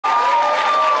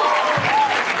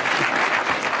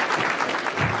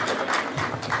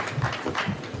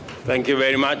Thank you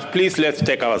very much. Please let's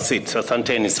take our seats.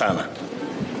 Asanteni sana.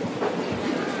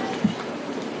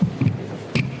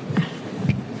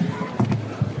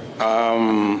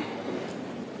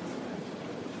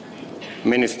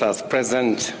 Ministers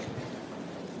present,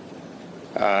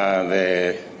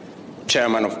 the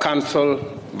Chairman of Council,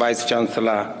 Vice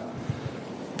Chancellor,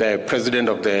 the President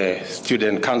of the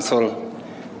Student Council,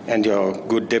 and your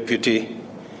good deputy,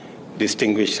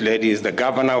 distinguished ladies, the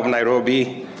Governor of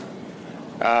Nairobi,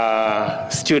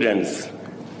 students,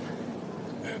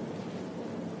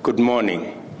 good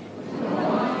morning.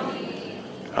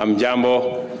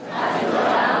 Hamjambo.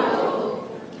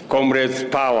 Comrades,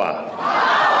 power.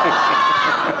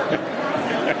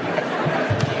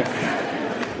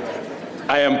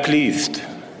 I am pleased,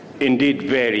 indeed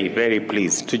very, very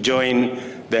pleased, to join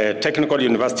the Technical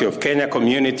University of Kenya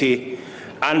community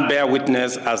and bear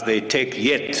witness as they take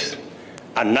yet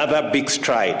another big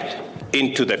stride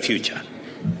into the future.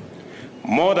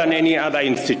 More than any other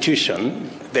institution,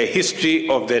 the history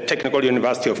of the Technical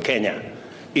University of Kenya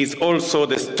is also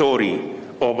the story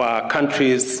of our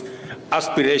country's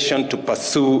aspiration to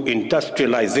pursue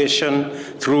industrialization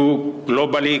through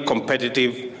globally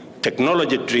competitive,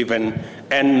 technology-driven,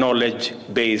 and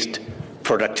knowledge-based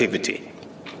productivity.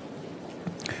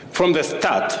 From the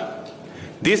start,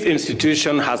 this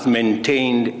institution has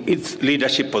maintained its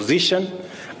leadership position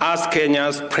as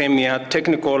Kenya's premier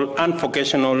technical and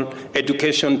vocational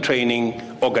education training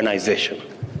organization.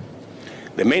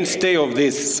 The mainstay of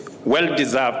this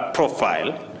well-deserved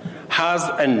profile has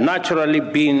and naturally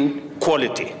been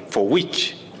quality, for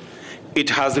which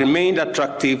it has remained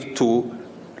attractive to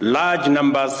large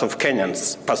numbers of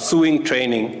Kenyans pursuing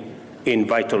training in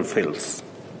vital fields.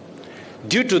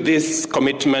 Due to this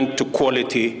commitment to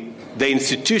quality, the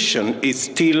institution is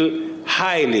still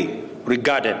highly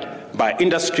regarded by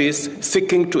industries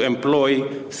seeking to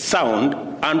employ sound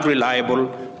and reliable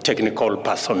technical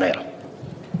personnel.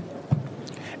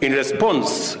 In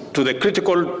response to the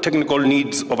critical technical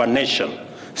needs of a nation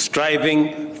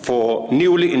striving for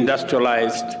newly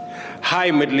industrialized, high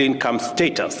middle-income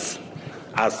status,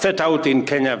 as set out in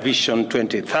Kenya Vision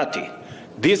 2030,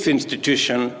 this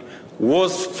institution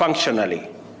was functionally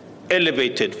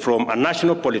elevated from a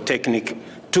national polytechnic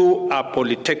to a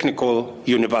polytechnical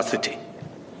university.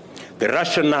 The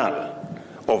rationale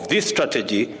of this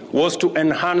strategy was to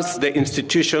enhance the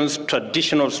institution's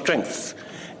traditional strengths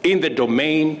in the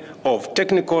domain of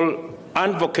technical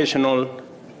and vocational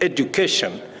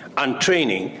education and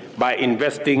training by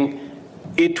investing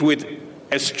it with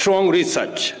a strong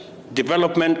research,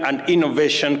 development, and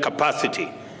innovation capacity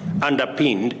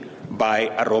underpinned by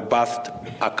a robust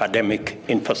academic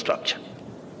infrastructure.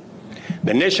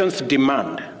 The nation's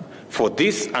demand for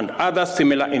this and other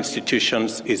similar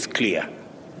institutions is clear.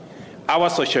 Our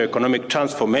socioeconomic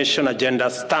transformation agenda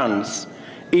stands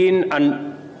in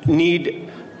a need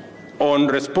on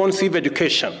responsive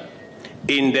education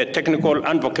in the technical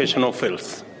and vocational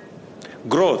fields.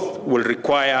 Growth will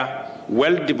require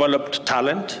well-developed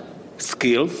talent,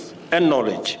 skills, and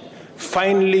knowledge,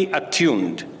 finely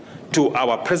attuned to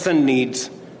our present needs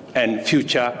and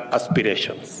future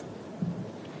aspirations.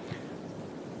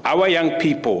 Our young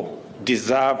people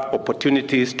deserve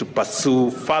opportunities to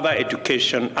pursue further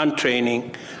education and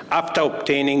training after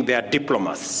obtaining their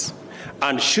diplomas,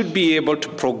 and should be able to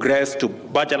progress to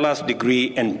bachelor's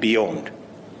degree and beyond.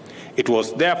 It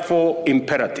was therefore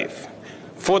imperative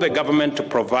for the government to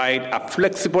provide a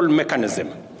flexible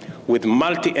mechanism with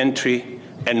multi-entry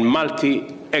and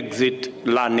multi-exit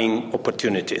learning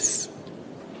opportunities.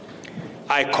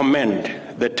 I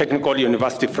commend the Technical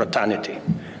University fraternity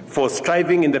for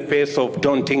striving in the face of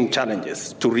daunting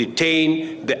challenges to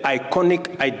retain the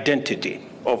iconic identity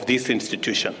of this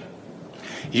institution.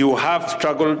 You have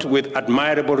struggled with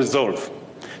admirable resolve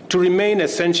to remain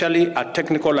essentially a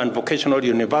technical and vocational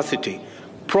university,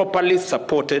 properly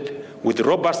supported with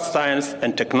robust science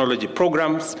and technology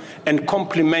programs and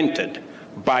complemented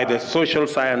by the social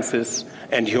sciences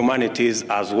and humanities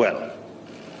as well.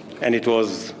 And it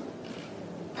was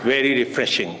very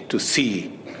refreshing to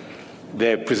see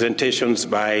the presentations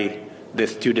by the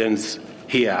students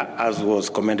here, as was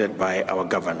commended by our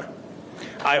governor.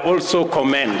 I also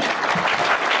commend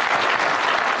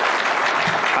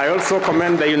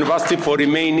the university for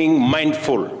remaining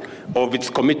mindful of its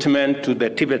commitment to the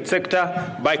TVET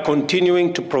sector by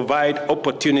continuing to provide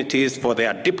opportunities for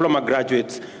their diploma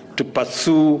graduates to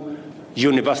pursue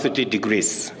university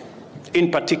degrees. In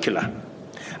particular,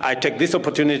 I take this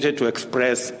opportunity to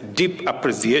express deep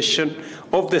appreciation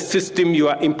of the system you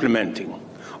are implementing,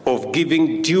 of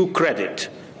giving due credit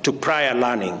to prior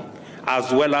learning,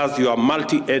 as well as your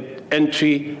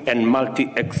multi-entry and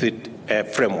multi-exit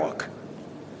framework.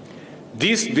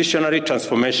 These visionary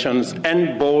transformations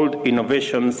and bold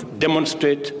innovations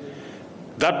demonstrate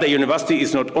that the university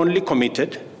is not only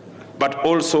committed, but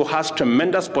also has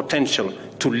tremendous potential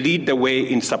to lead the way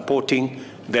in supporting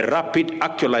the rapid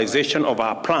actualization of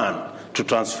our plan to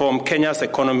transform Kenya's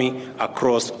economy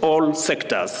across all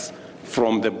sectors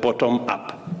from the bottom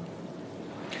up.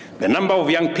 The number of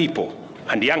young people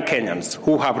and young Kenyans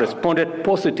who have responded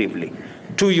positively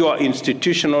to your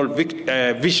institutional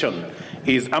vision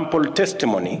is ample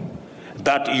testimony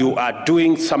that you are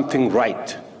doing something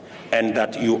right and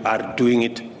that you are doing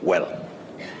it well.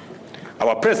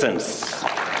 Our presence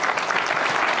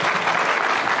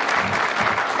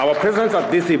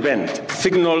at this event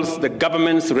signals the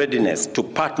government's readiness to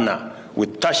partner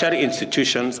with tertiary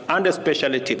institutions and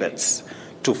especially TVETs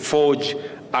to forge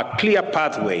a clear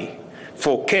pathway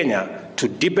for Kenya to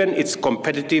deepen its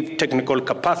competitive technical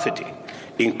capacity,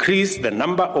 increase the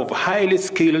number of highly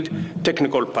skilled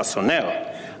technical personnel,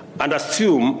 and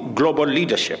assume global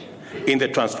leadership in the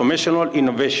transformational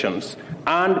innovations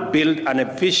and build an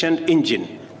efficient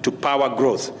engine to power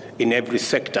growth in every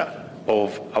sector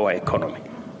of our economy.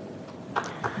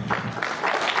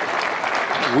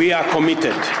 We are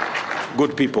committed,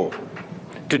 good people,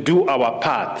 to do our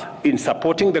part in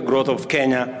supporting the growth of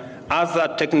Kenya as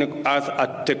a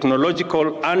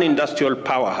technological and industrial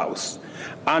powerhouse,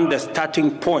 and the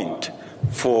starting point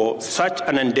for such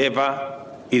an endeavor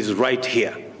is right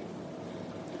here.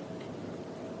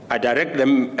 I direct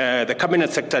the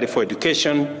Cabinet Secretary for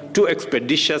Education to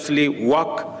expeditiously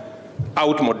work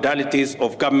out modalities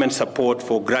of government support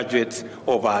for graduates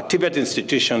of our TVET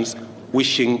institutions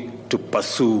wishing to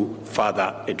pursue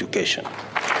further education.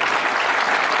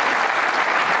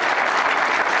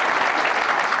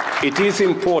 It is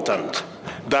important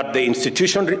that the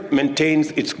institution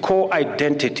maintains its core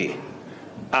identity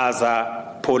as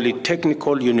a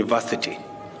polytechnical university.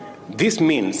 This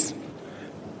means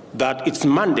that its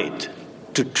mandate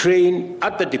to train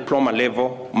at the diploma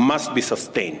level must be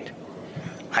sustained.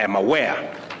 I am aware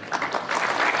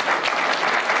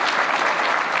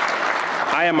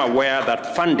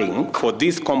that funding for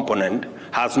this component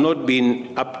has not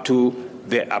been up to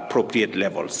the appropriate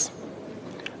levels.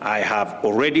 I have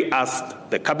already asked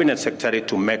the Cabinet Secretary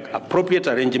to make appropriate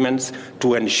arrangements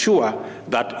to ensure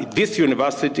that this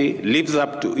university lives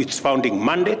up to its founding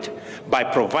mandate by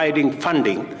providing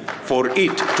funding for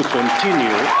it to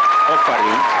continue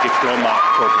offering diploma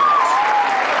programs.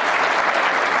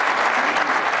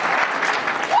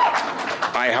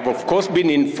 I have, of course,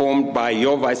 been informed by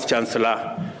your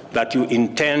Vice-Chancellor that you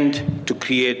intend to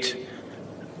create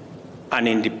an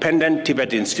independent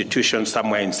TVET institution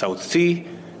somewhere in South Sea,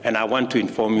 and I want to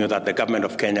inform you that the government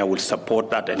of Kenya will support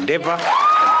that endeavor and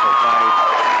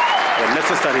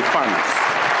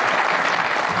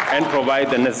provide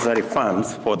the necessary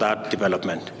funds for that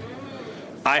development.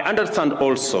 I understand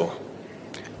also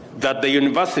that the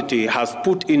university has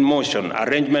put in motion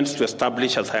arrangements to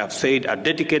establish, as I have said, a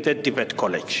dedicated TVET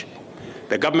college.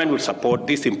 The government will support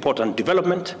this important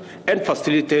development and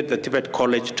facilitate the TVET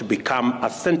college to become a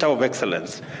center of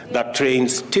excellence that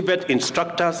trains TVET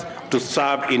instructors to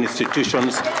serve in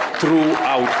institutions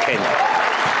throughout Kenya.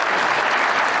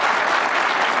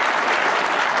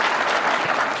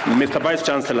 Mr.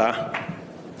 Vice-Chancellor,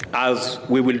 as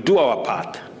we will do our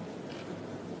part,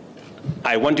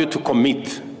 I want you to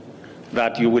commit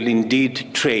that you will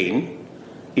indeed train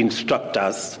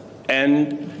instructors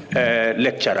and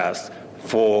lecturers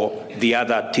for the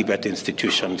other TVET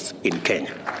institutions in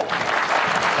Kenya.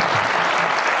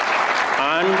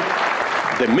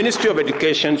 And the Ministry of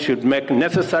Education should make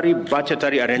necessary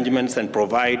budgetary arrangements and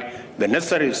provide the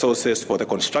necessary resources for the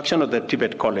construction of the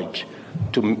TVET college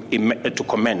to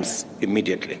commence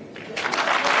immediately.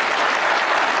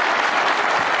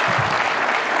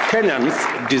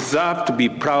 Kenyans deserve to be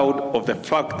proud of the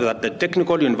fact that the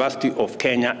Technical University of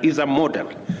Kenya is a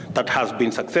model that has been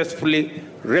successfully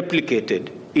replicated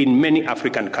in many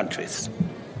African countries.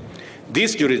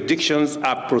 These jurisdictions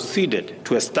have proceeded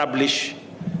to establish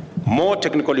more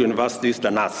technical universities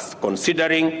than us,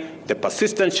 considering the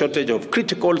persistent shortage of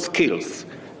critical skills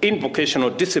in vocational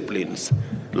disciplines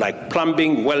like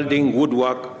plumbing, welding,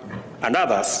 woodwork, and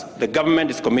others. The government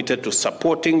is committed to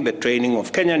supporting the training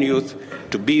of Kenyan youth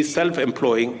to be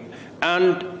self-employing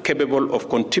and capable of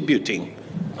contributing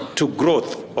to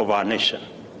growth of our nation.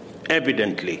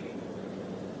 Evidently,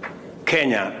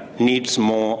 Kenya needs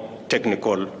more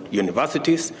technical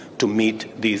universities to meet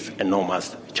this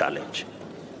enormous challenge.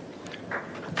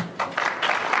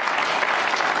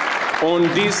 On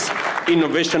this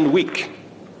Innovation Week,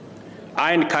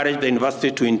 I encourage the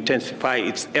university to intensify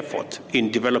its effort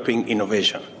in developing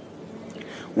innovation.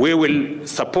 We will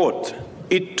support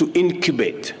it to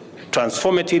incubate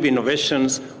transformative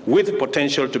innovations with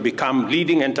potential to become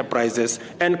leading enterprises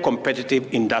and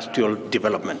competitive industrial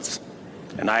developments.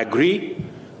 And I agree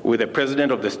with the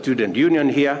President of the Student Union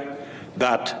here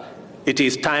that it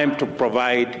is time to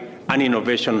provide an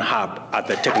innovation hub at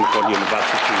the Technical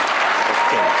University of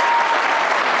Kenya.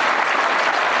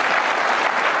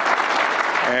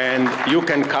 And you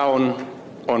can count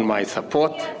on my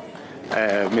support,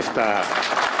 Mr.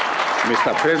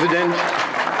 President.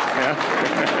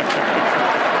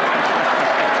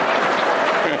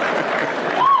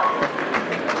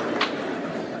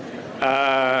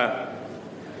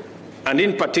 And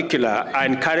in particular, I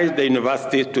encourage the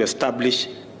university to establish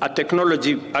a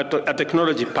technology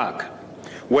park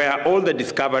where all the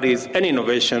discoveries and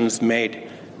innovations made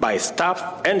by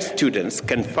staff and students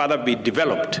can further be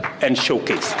developed and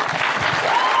showcased.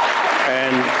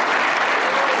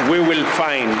 And we will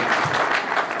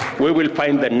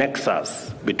find the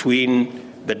nexus between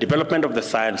the development of the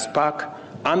science park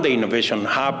and the innovation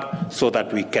hub so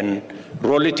that we can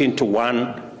roll it into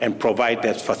one and provide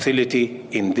that facility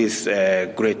in this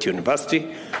great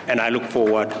university. And I look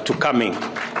forward to coming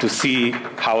to see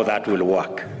how that will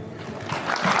work.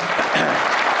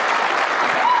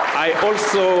 I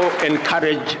also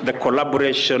encourage the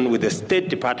collaboration with the State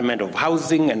Department of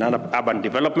Housing and Urban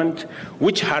Development,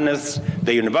 which harness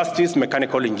the university's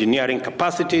mechanical engineering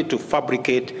capacity to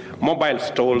fabricate mobile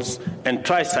stalls and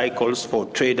tricycles for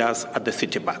traders at the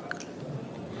city back.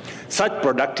 Such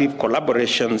productive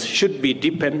collaborations should be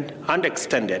deepened and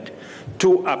extended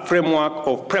to a framework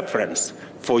of preference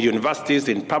for universities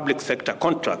in public sector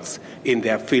contracts in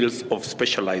their fields of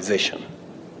specialization.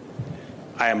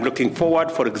 I am looking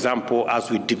forward, for example,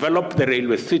 as we develop the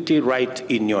railway city right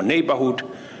in your neighborhood,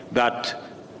 that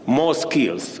more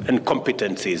skills and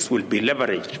competencies will be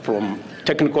leveraged from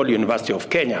Technical University of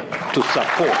Kenya to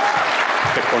support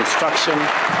the construction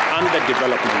and the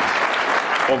development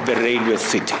of the railway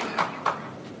city.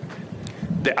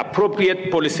 The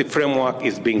appropriate policy framework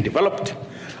is being developed,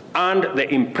 and the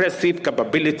impressive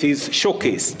capabilities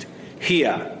showcased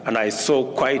here, and I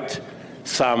saw quite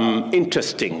some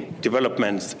interesting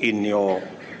developments in your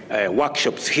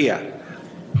workshops here,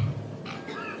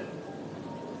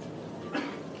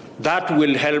 that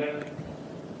will help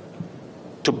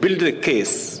to build the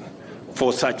case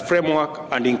for such framework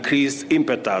and increase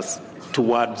impetus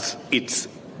towards its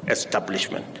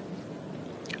establishment.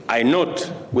 I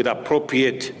note with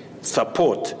appropriate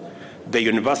support, the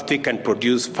university can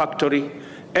produce factory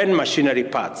and machinery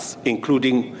parts,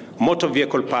 including motor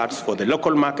vehicle parts for the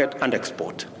local market and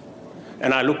export.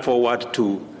 And I look forward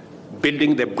to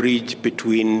building the bridge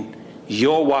between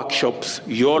your workshops,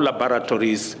 your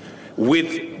laboratories,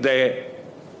 with the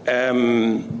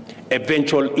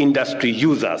eventual industry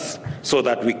users, so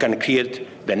that we can create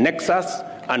the nexus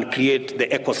and create the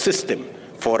ecosystem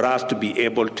for us to be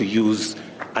able to use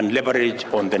and leverage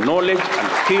on the knowledge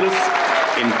and skills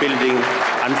in building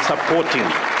and supporting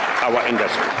our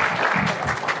industry.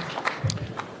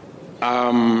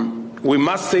 We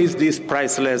must seize this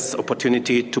priceless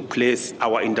opportunity to place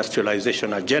our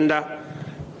industrialization agenda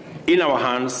in our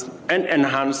hands and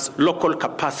enhance local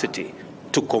capacity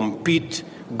to compete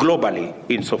globally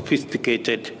in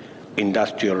sophisticated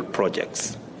industrial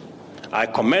projects. I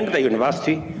commend the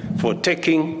university for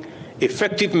taking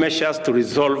effective measures to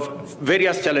resolve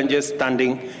various challenges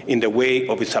standing in the way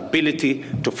of its ability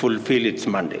to fulfill its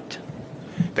mandate.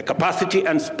 The capacity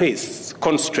and space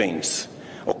constraints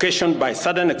occasioned by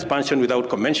sudden expansion without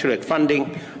commensurate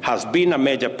funding has been a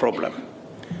major problem.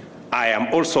 I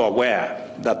am also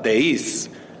aware that there is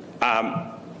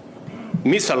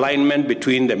misalignment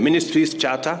between the ministry's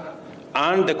charter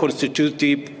and the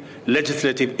constitutive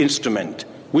legislative instrument,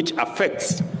 which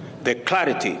affects the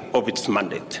clarity of its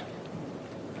mandate.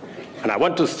 And I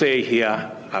want to say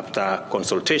here, after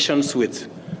consultations with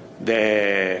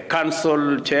the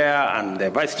council chair and the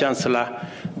vice chancellor,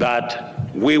 that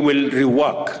we will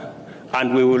rework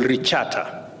and we will recharter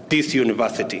this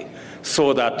university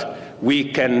so that we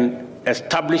can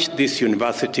establish this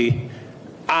university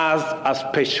as a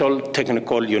special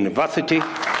technical university,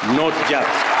 not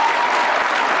just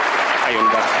a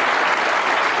university.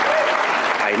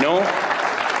 I know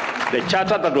the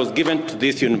charter that was given to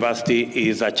this university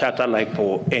is a charter like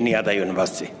for any other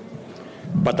university,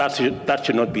 but that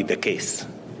should not be the case.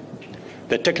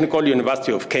 The Technical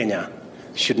University of Kenya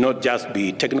should not just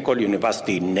be Technical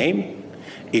University in name,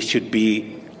 it should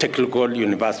be Technical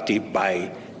University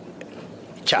by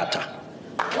charter.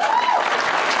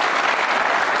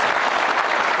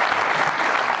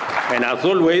 And as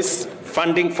always,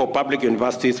 funding for public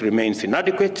universities remains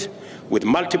inadequate, with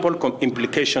multiple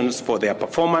implications for their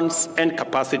performance and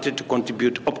capacity to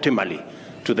contribute optimally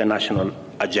to the national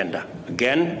agenda.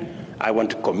 Again, I want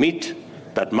to commit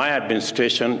that my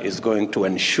administration is going to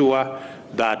ensure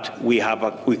that we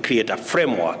create a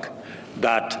framework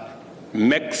that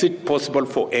makes it possible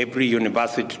for every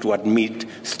university to admit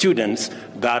students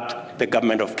that the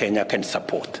government of Kenya can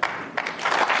support.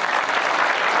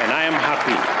 And I am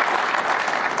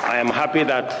happy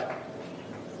that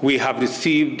we have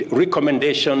received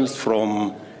recommendations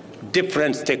from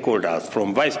different stakeholders,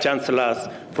 from vice chancellors,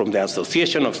 from the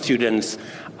Association of Students,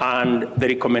 and the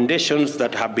recommendations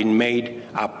that have been made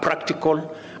are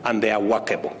practical and they are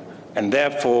workable. And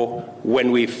therefore,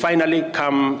 when we finally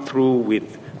come through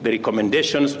with the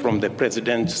recommendations from the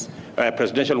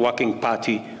Presidential Working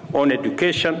Party on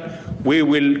education, we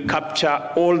will capture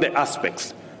all the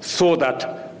aspects so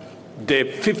that the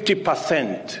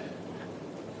 50%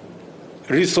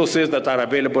 resources that are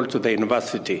available to the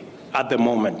university at the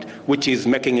moment, which is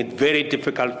making it very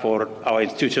difficult for our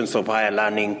institutions of higher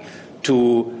learning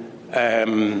to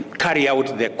carry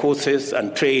out their courses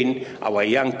and train our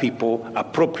young people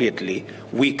appropriately,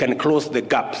 we can close the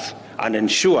gaps and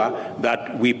ensure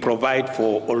that we provide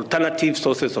for alternative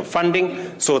sources of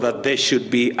funding so that there should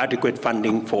be adequate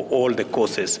funding for all the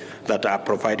courses that are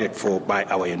provided for by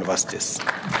our universities.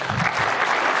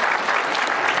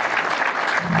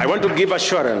 I want to give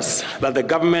assurance that the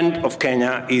government of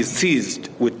Kenya is seized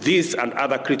with these and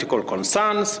other critical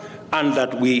concerns and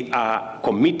that we are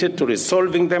committed to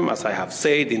resolving them, as I have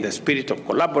said, in the spirit of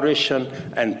collaboration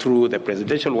and through the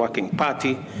Presidential Working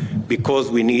Party,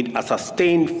 because we need a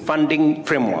sustained funding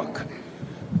framework,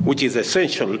 which is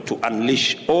essential to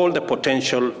unleash all the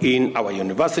potential in our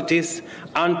universities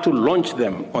and to launch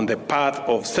them on the path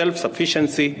of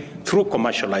self-sufficiency through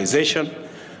commercialization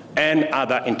and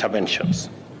other interventions.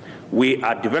 We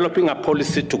are developing a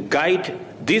policy to guide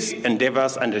these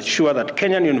endeavors and ensure that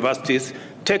Kenyan universities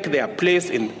take their place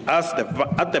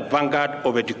at the vanguard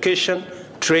of education,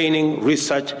 training,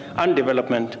 research and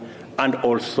development, and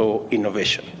also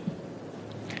innovation.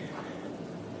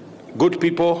 Good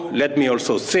people, let me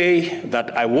also say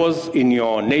that I was in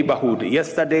your neighborhood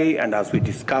yesterday, and as we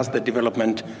discussed the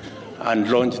development and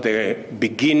launched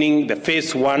the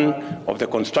phase 1 of the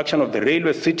construction of the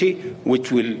railway city,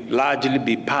 which will largely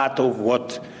be part of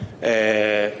what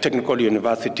Technical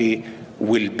University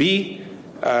will be.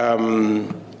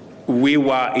 We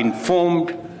were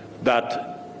informed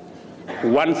that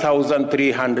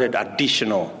 1,300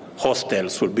 additional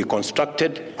hostels will be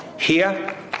constructed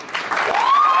here.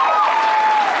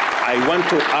 I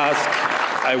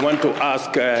want to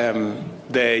ask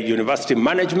the university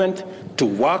management to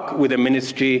work with the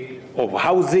Ministry of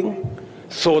Housing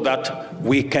so that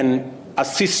we can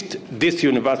assist this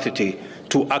university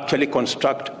to actually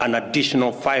construct an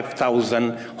additional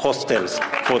 5,000 hostels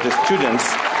for the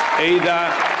students,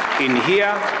 either in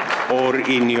here or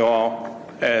in your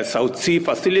South Sea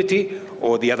facility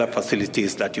or the other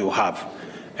facilities that you have.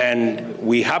 And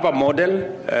we have a model,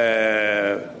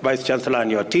 Vice Chancellor and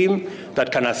your team,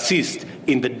 that can assist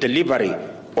in the delivery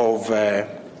of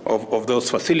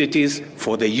those facilities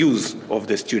for the use of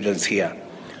the students here.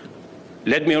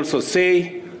 Let me also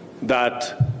say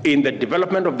that in the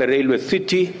development of the railway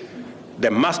city,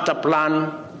 the master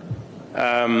plan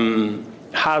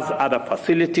has other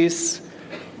facilities,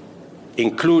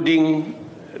 including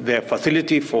the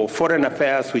facility for foreign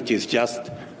affairs, which is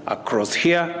just across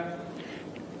here.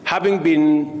 Having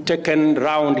been taken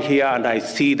round here and I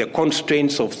see the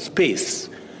constraints of space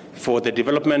for the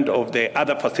development of the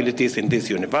other facilities in this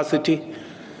university,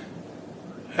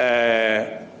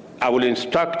 I will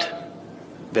instruct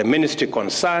the ministry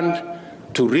concerned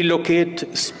to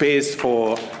relocate space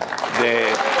for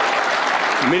the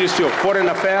Ministry of Foreign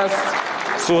Affairs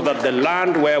so that the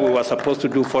land where we were supposed to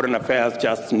do foreign affairs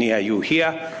just near you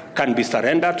here can be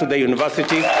surrendered to the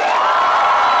university.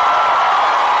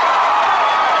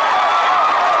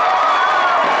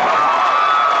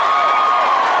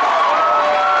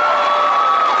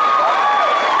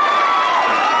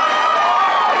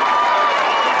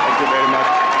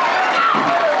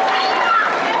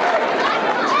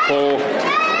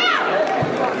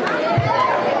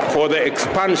 For the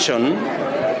expansion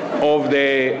of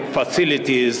the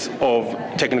facilities of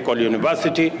Technical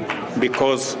University,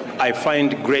 because I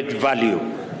find great value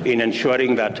in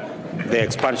ensuring that the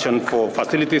expansion for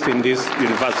facilities in this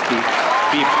university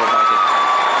be provided.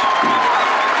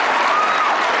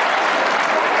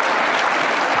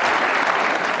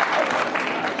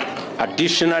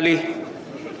 Additionally,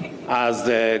 as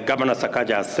Governor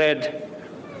Sakaja has said,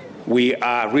 we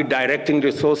are redirecting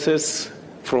resources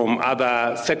from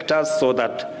other sectors so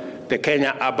that the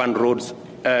Kenya Urban Roads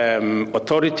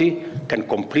Authority can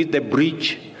complete the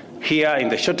bridge here in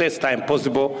the shortest time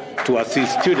possible to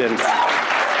assist students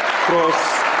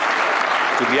cross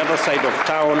to the other side of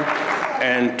town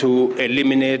and to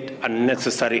eliminate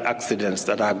unnecessary accidents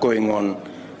that are going on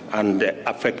and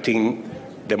affecting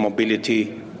the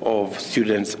mobility of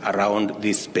students around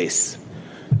this space.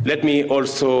 Let me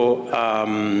also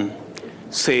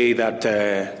say that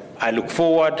I look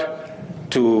forward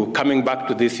to coming back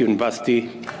to this university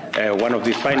one of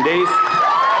these fine days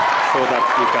so that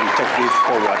we can take this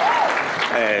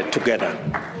forward together.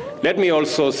 Let me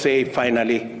also say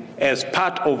finally, as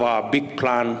part of our big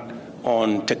plan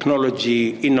on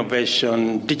technology,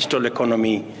 innovation, digital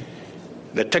economy,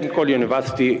 the Technical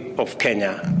University of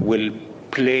Kenya will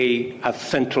play a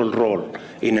central role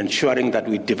in ensuring that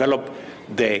we develop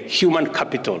the human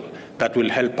capital that will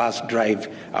help us drive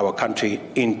our country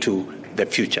into the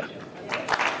future.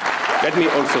 Let me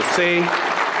also say,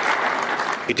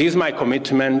 it is my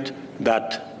commitment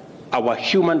that our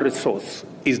human resource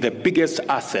is the biggest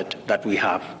asset that we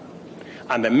have.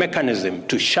 And the mechanism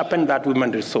to sharpen that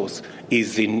human resource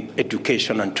is in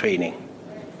education and training.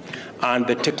 And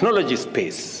the technology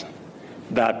space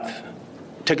that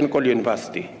Technical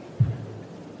University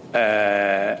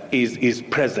is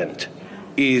present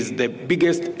is the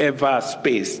biggest ever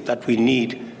space that we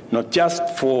need, not just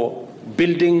for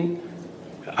building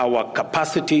our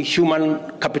capacity, human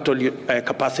capital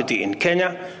capacity in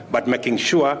Kenya, but making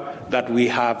sure that we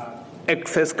have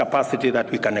excess capacity that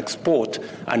we can export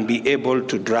and be able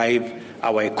to drive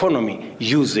our economy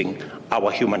using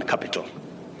our human capital.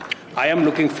 I am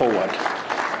looking forward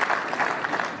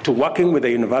to working with the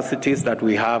universities that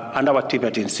we have and our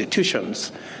TVET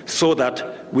institutions so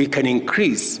that we can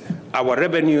increase our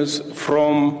revenues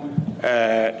from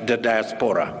the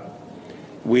diaspora.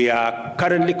 We are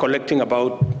currently collecting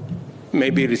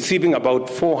maybe receiving about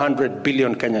 400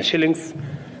 billion Kenya shillings.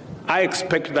 I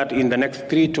expect that in the next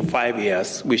 3 to 5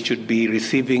 years, we should be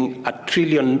receiving 1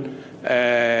 trillion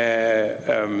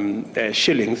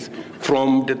shillings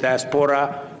from the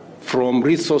diaspora, from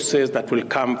resources that will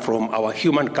come from our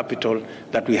human capital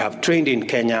that we have trained in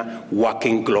Kenya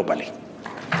working globally.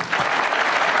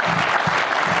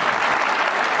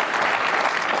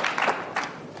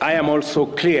 I am also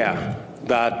clear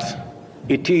that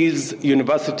it is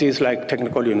universities like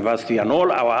Technical University and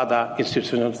all our other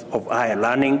institutions of higher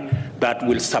learning that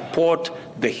will support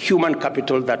the human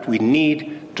capital that we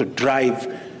need to drive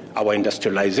our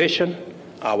industrialization,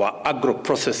 our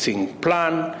agro-processing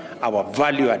plan, our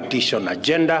value addition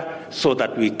agenda, so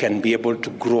that we can be able to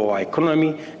grow our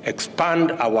economy,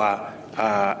 expand our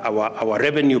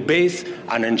revenue base,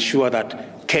 and ensure that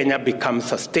Kenya becomes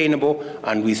sustainable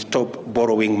and we stop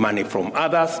borrowing money from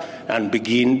others and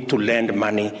begin to lend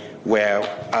money where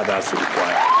others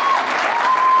require.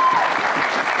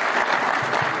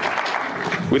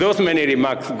 With those many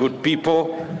remarks, good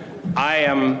people,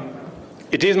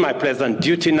 it is my pleasant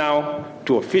duty now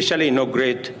to officially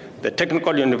inaugurate the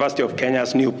Technical University of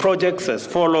Kenya's new projects as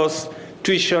follows: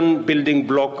 tuition building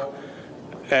block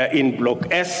in Block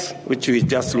S, which we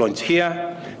just launched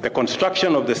here, the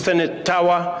construction of the Senate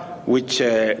Tower, which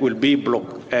will be Block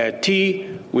T,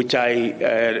 which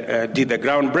I did the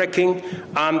groundbreaking,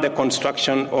 and the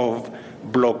construction of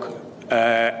Block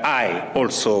I,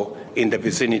 also in the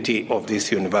vicinity of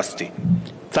this university.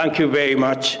 Thank you very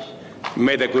much.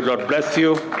 May the good Lord bless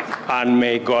you, and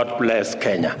may God bless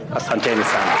Kenya. Asanteni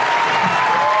sana.